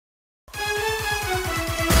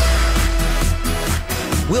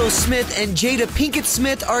Will Smith and Jada Pinkett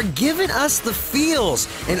Smith are giving us the feels.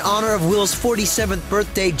 In honor of Will's 47th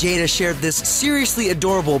birthday, Jada shared this seriously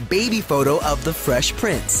adorable baby photo of the Fresh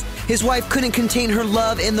Prince. His wife couldn't contain her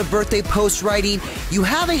love in the birthday post, writing, "You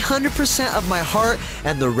have 100% of my heart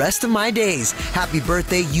and the rest of my days. Happy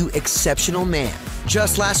birthday, you exceptional man."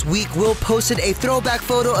 Just last week, Will posted a throwback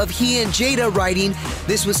photo of he and Jada, writing,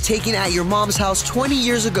 "This was taken at your mom's house 20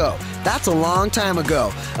 years ago. That's a long time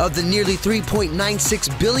ago. Of the nearly 3.96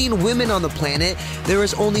 billion women on the planet, there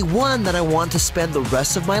is only one that I want to spend the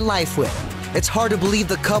rest of my life with." It's hard to believe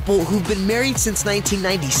the couple, who've been married since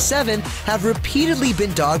 1997, have repeatedly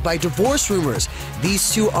been dogged by divorce rumors.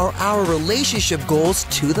 These two are our relationship goals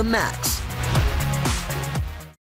to the max.